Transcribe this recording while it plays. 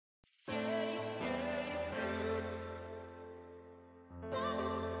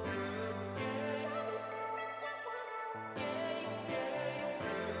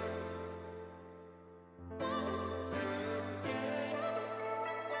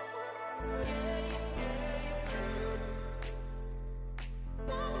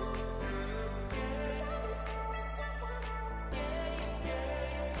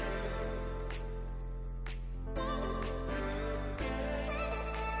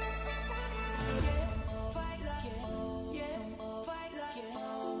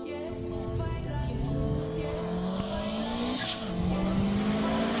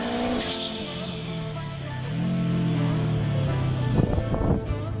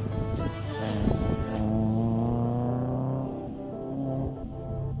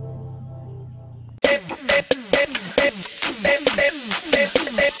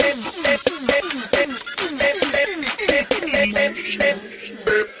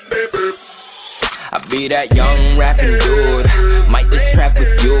I be that young rapping dude, might just trap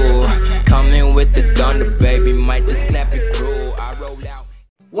with you. Coming with the thunder, baby, might just clap it crew. I roll out.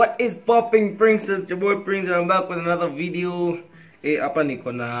 What is popping, pranksters? It's your boy Prince, and I'm back with another video. Hapa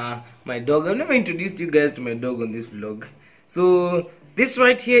niko na my dog. I've never introduced you guys to my dog on this vlog. So this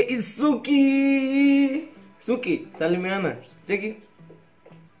right here is Suki. Suki, salimiana. Cheki.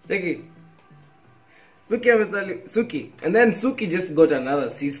 Cheki. Suki, and then Suki just got another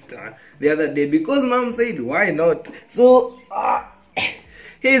sister the other day because mom said why not. So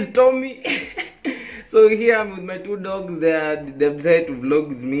here's Tommy. So here I'm with my two dogs. They've decided to vlog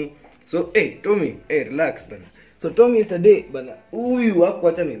with me. So hey Tommy, hey relax bana. So Tommy yesterday bana, uyu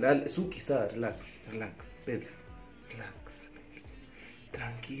wako acha nilale. Suki saa relax baby, relax baby.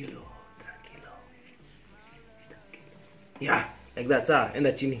 Tranquilo. Yeah, like that saa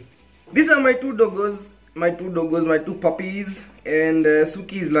enda chini. These are my two doggos, my two puppies, and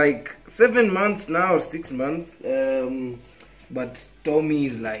Suki is like 7 months now or 6 months, but Tommy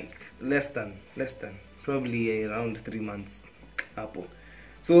is like less than, probably around 3 months. Apple.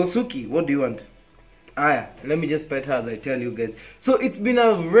 So Suki, what do you want? Let me just pet her as I tell you guys. So it's been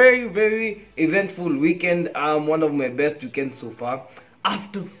a very eventful weekend. One of my best weekends so far.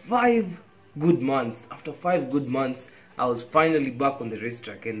 After 5 good months, I was finally back on the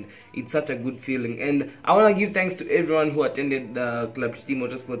racetrack, and it's such a good feeling. And I want to give thanks to everyone who attended the Club TT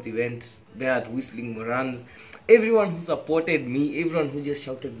Motorsports event there at Whistling Morans. Everyone who supported me, everyone who just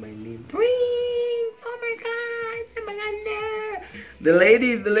shouted my name. Prince! Oh my God! Oh my God! The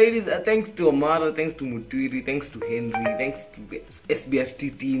ladies, thanks to Amara, thanks to Mutwiri, thanks to Henry, thanks to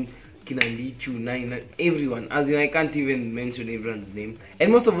SBRT team, Kinandichu, Nine, everyone. As in, I can't even mention everyone's name.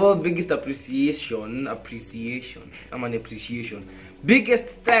 And most of all, biggest appreciation. Biggest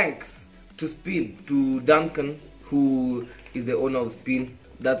thanks to Spin, to Duncan, who is the owner of Spin.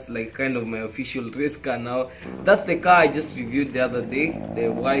 That's like kind of my official race car now. That's the car I just reviewed the other day, the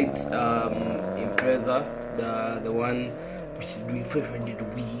white Impreza, the one which is doing 500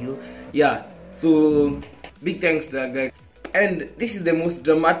 wheel. Yeah, so big thanks to that guy. And this is the most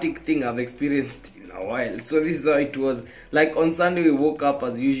dramatic thing I've experienced in a while. So this is how it was. Like on Sunday we woke up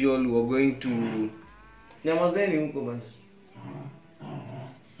as usual. We were going to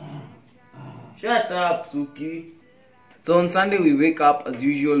shut up, Suki. So on Sunday we wake up as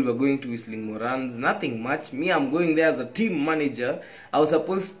usual. We're going to Whistling Morans. Nothing much. Me, I'm going there as a team manager. I was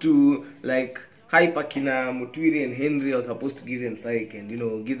supposed to like hype Akina, Mutwiri and Henry. I was supposed to give them psych and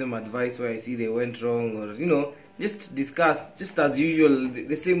give them advice where I see they went wrong, or just discuss, just as usual,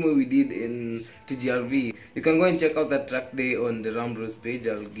 the same way we did in TGRV. You can go and check out that track day on the RumBros page.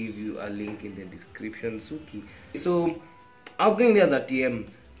 I'll give you a link in the description, Suki. So I was going there as a TM.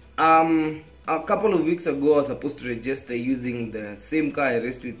 A couple of weeks ago I was supposed to register using the same car I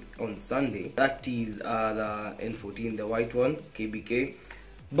raced with on Sunday. That is the N14, the white one, KBK.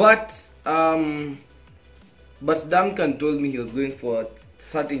 But Duncan told me he was going for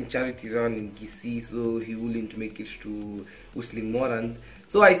certain charity run in Kisii, so he wouldn't make it to Whistling Morans.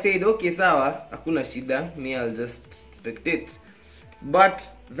 So I said, okay, sawa, hakuna shida, me I'll just spectate. But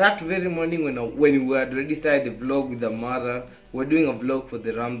that very morning when we had already started the vlog with Amara, we were doing a vlog for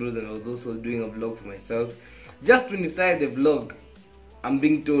the RumBros, and I was also doing a vlog for myself. Just when we started the vlog, I'm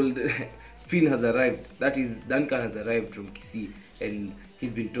being told Spin has arrived. That is, Duncan has arrived from Kisii, and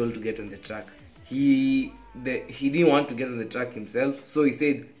he's been told to get on the track. He didn't want to get on the track himself, so he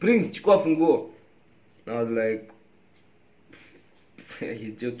said, Prince, chukua funguo. I was like,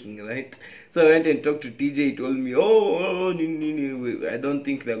 you're joking, right? So I went and talked to TJ. He told me, I don't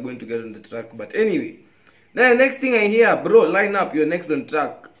think they're going to get on the track. But anyway, then the next thing I hear, bro, line up, you're next on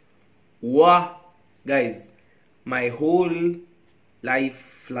track. Wah, guys, my whole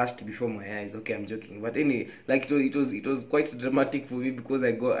life flashed before my eyes. Okay, I'm joking, but anyway, like it was quite dramatic for me because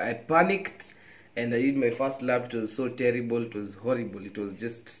I panicked. And I did my first lap. It was so terrible. It was horrible. It was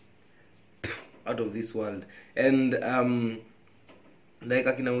just out of this world. And like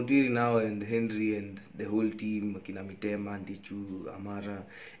akina Mutiri now and Henry and the whole team, akina Mitema, Ndichu, Amara,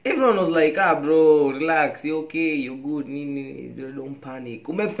 everyone was like, bro, relax, you're okay, you're good, don't panic.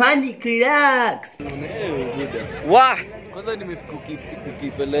 Panic, relax. Wah! Kwanza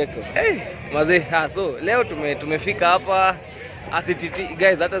nimekukipeleka. Maze, so leo tumefika hapa ATHI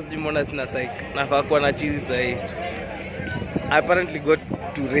guys, hata sijumona sina psych. Nafaa kuwa na cheese sahi. I apparently got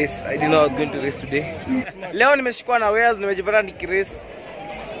to race. I didn't know I was going to race today. Leo nimeshikwa na wares, nimejipata nikirace.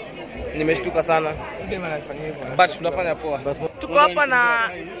 Nimeshtuka sana. But tunafanya poa. Tuko hapa na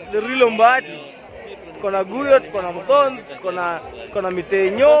the real Lombardi. Tuko na Guyo, tuko na Mthons, tuko na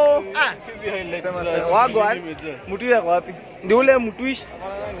Mitenyo. Wagwan. Mutiri yako wapi? Ndio ule Mtwish.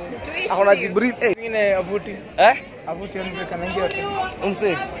 Akona Jibril. Ngine avuti. Avuti anaweka mengi yote.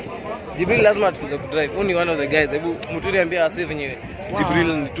 Umse. Jibril lazima atufunze kudrive. Only one of the guys. Hebu Mutiri ambia ase venye Jibril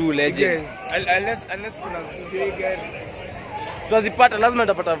ni two legends. Unless kuna video gari. Tutazipata, lazima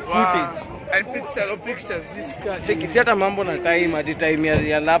tutapata footage. And pictures this car. Check it, hata mambo na time, hadi time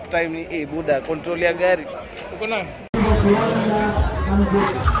ya lap time ni buda control ya gari. Uko na?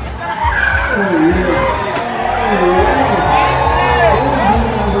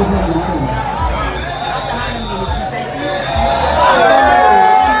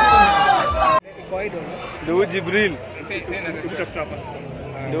 Ndio Jibril.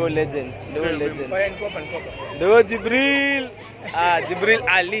 Ndio legend. Ndio Jibril. Jibril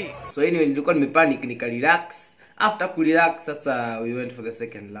Ali. So anyway, nilikuwa nimepanic nika relax. After ku relax sasa we went for the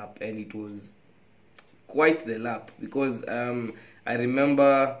second lap and it was quite the lap because I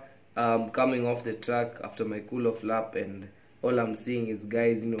remember coming off the track after my cool off lap and all I'm seeing is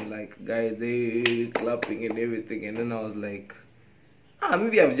guys, guys clapping and everything, and then I was like,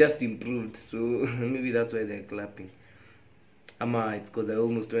 maybe I've just improved, so maybe that's why they're clapping. It's because I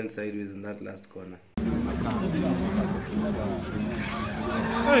almost went sideways in that last corner.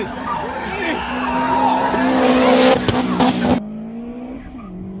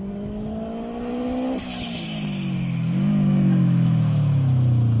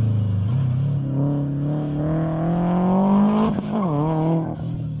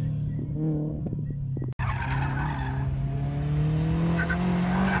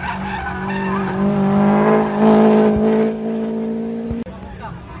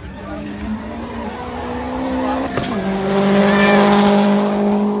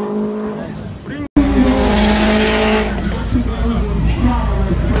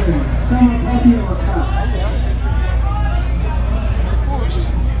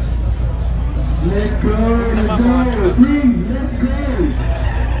 Let's go, please, let's go.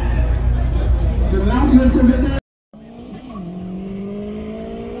 The last race of the day.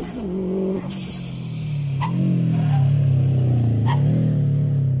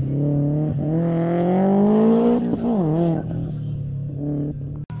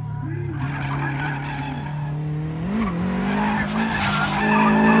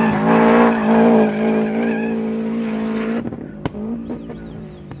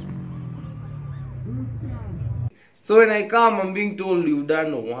 So when I come, I'm being told you've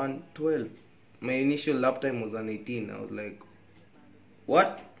done 1:12. My initial lap time was 1:18. I was like,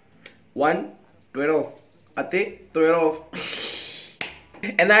 what? 1:12. Ate 12.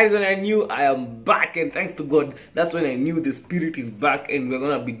 And that's when I knew I am back, and thanks to God, that's when I knew the spirit is back, and we're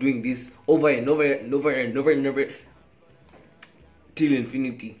gonna be doing this over and over and over and over and over till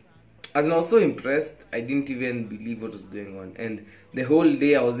infinity. As I was so impressed, I didn't even believe what was going on, and the whole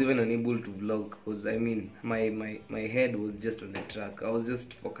day I was even unable to vlog because my head was just on the track. I was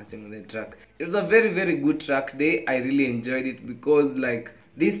just focusing on the track. It was a very, very good track day. I really enjoyed it because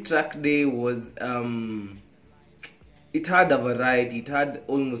this track day was it had a variety. It had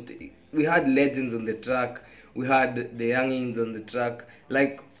we had legends on the track, we had the youngins on the track,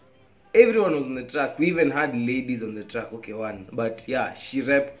 everyone was on the track. We even had ladies on the track. Okay, one, but yeah, she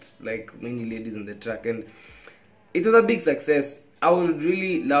repped many ladies on the track, and it was a big success. I would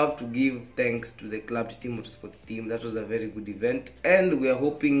really love to give thanks to the Club TT Motorsports team. That was a very good event, and we are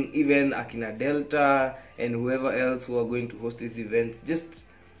hoping even Akina Delta and whoever else who are going to host this event just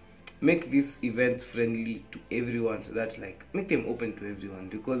make this event friendly to everyone, so that make them open to everyone,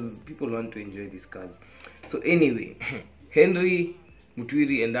 because people want to enjoy these cars. So anyway, Henry,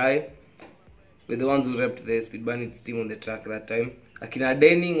 Mutwiri and I were the ones who repped the SpeedBandits team on the track that time. Akina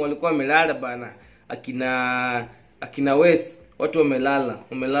Denning walikuwa wamelala bana, akina Wes watu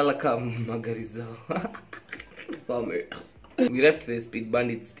wamelala kama magari zao. We repped the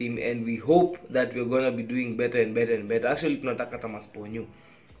SpeedBandits team, and we hope that we're gonna be doing better and better and better. Actually, tunataka kama sponyo.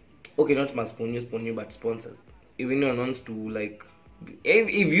 Okay, not sponyo, but sponsors. If anyone wants to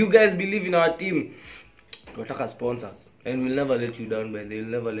if you guys believe in our team, tunataka sponsors. and we'll never let you down, but they'll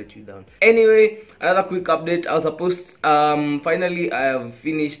never let you down. Anyway, another quick update. I was supposed finally I have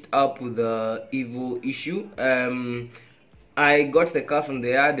finished up with the Evo issue. I got the car from the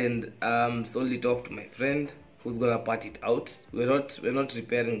yard and sold it off to my friend who's gonna part it out. We're not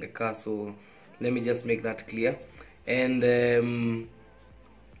repairing the car, so let me just make that clear. And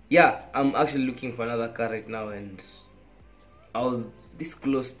yeah, I'm actually looking for another car right now, and I was this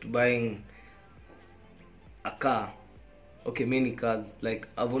close to buying a car. Okay, many cars. Like,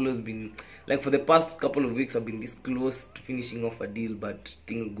 I've always been, like, for the past couple of weeks I've been this close to finishing off a deal, but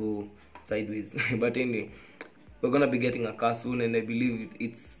things go sideways. But anyway, we're gonna be getting a car soon, and I believe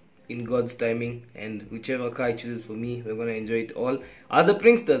it's in God's timing, and whichever car he chooses for me, we're gonna enjoy it all as the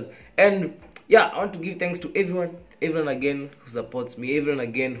Pranksters. And yeah, I want to give thanks to everyone again who supports me, everyone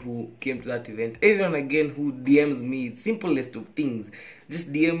again who came to that event, everyone again who DMs me. It's simplest of things.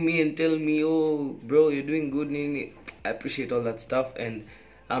 Just DM me and tell me, oh bro, you're doing good. I appreciate all that stuff, and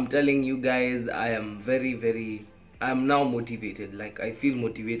I'm telling you guys, I am I'm now motivated. Like, I feel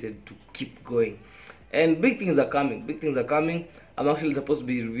motivated to keep going, and big things are coming. I'm actually supposed to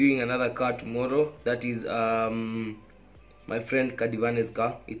be reviewing another car tomorrow. That is my friend Kadivane's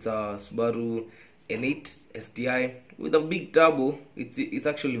car. It's a Subaru N8 STI with a big turbo. It's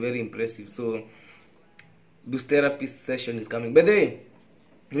actually very impressive. So boost therapy session is coming. By the way,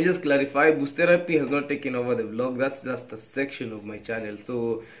 let me just clarify, boost therapy has not taken over the vlog. That's just a section of my channel.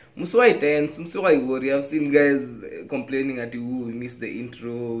 So muswai tense, muswai worry. I've seen guys complaining at you, we missed the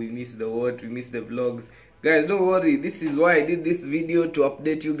intro, we missed the what, we missed the vlogs. Guys, don't worry. This is why I did this video, to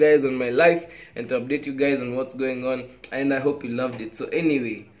update you guys on my life and to update you guys on what's going on, and I hope you loved it. So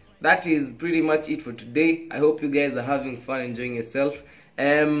anyway, that is pretty much it for today. I hope you guys are having fun, enjoying yourself.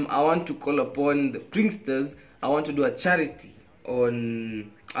 I want to call upon the Pranksters. I want to do a charity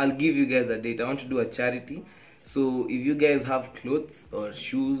on, I'll give you guys a date. I want to do a charity. So if you guys have clothes or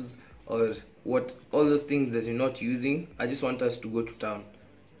shoes or what, all those things that you're not using, I just want us to go to town.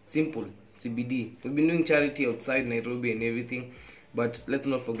 Simple. CBD. We've been doing charity outside Nairobi and everything, but let's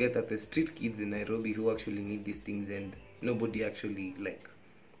not forget that the street kids in Nairobi who actually need these things, and nobody actually like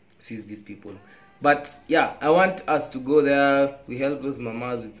sees these people. But yeah, I want us to go there. We help those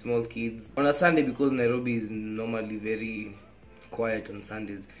mamas with small kids on a Sunday, because Nairobi is normally very quiet on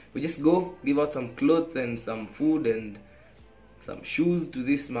Sundays. We just go give out some clothes and some food and some shoes to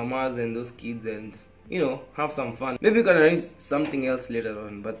these mamas and those kids, and you know, have some fun. Maybe we can arrange something else later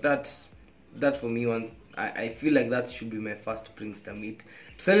on, but that for me, I feel like that should be my first Prankster meet.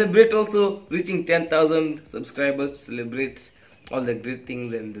 To celebrate also reaching 10,000 subscribers, to celebrate all the great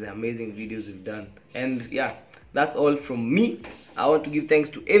things and the amazing videos we've done. And yeah, that's all from me. I want to give thanks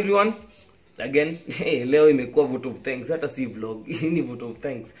to everyone. Again, hey, leo imekuwa vote of thanks. Hata si vlog, ini vote of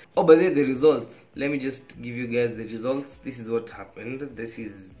thanks. Oh, by the results. Let me just give you guys the results. This is what happened. This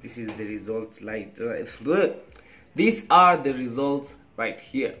is the results light. These are the results right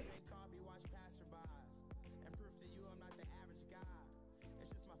here.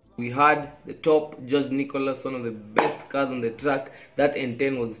 We had the top George Nicholas, one of the best cars on the track. That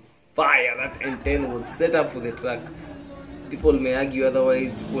N10 was fire. That N10 was set up for the track. People may argue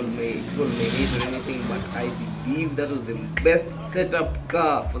otherwise, people may hate or anything, but I believe that was the best setup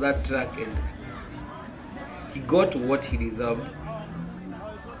car for that track, and he got what he deserved.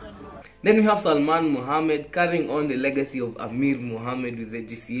 Then we have Salman Mohammed carrying on the legacy of Amir Mohammed with the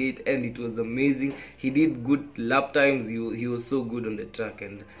GC8, and it was amazing. He did good lap times. He was so good on the track,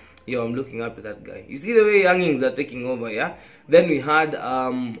 and yo, I'm looking up at that guy. You see the way youngings are taking over, yeah? Then we had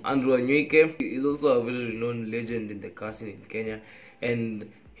Andrew Anyuike. He's also a very renowned legend in the car scene in Kenya,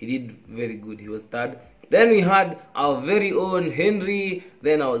 and he did very good. He was third. Then we had our very own Henry.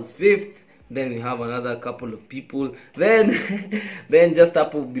 Then I was fifth. Then we have another couple of people. Then just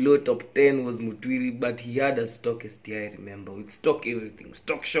up below top 10 was Mutwiri, but he had a stock STI, remember, with stock everything,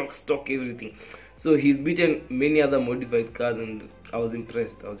 stock shocks, stock everything. So he's beaten many other modified cars, and I was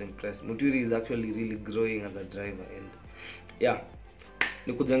impressed. Mutwiri is actually really growing as a driver, and yeah,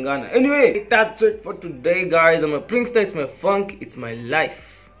 nikujangana. Anyway, that's it for today, guys. I'm a Prankster. It's my funk, it's my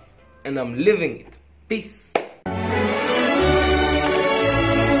life, and I'm living it. Peace.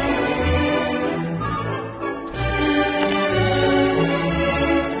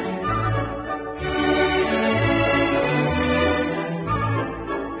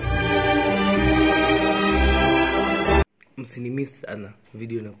 Msinimiss sana,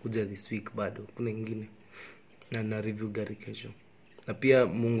 video inakuja this week bado, kuna ingine na review gari kesho, na pia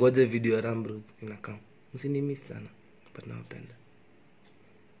mungoje video ya RumBros inakaa. Msinimiss sana, but nawapenda.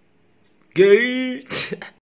 Gay.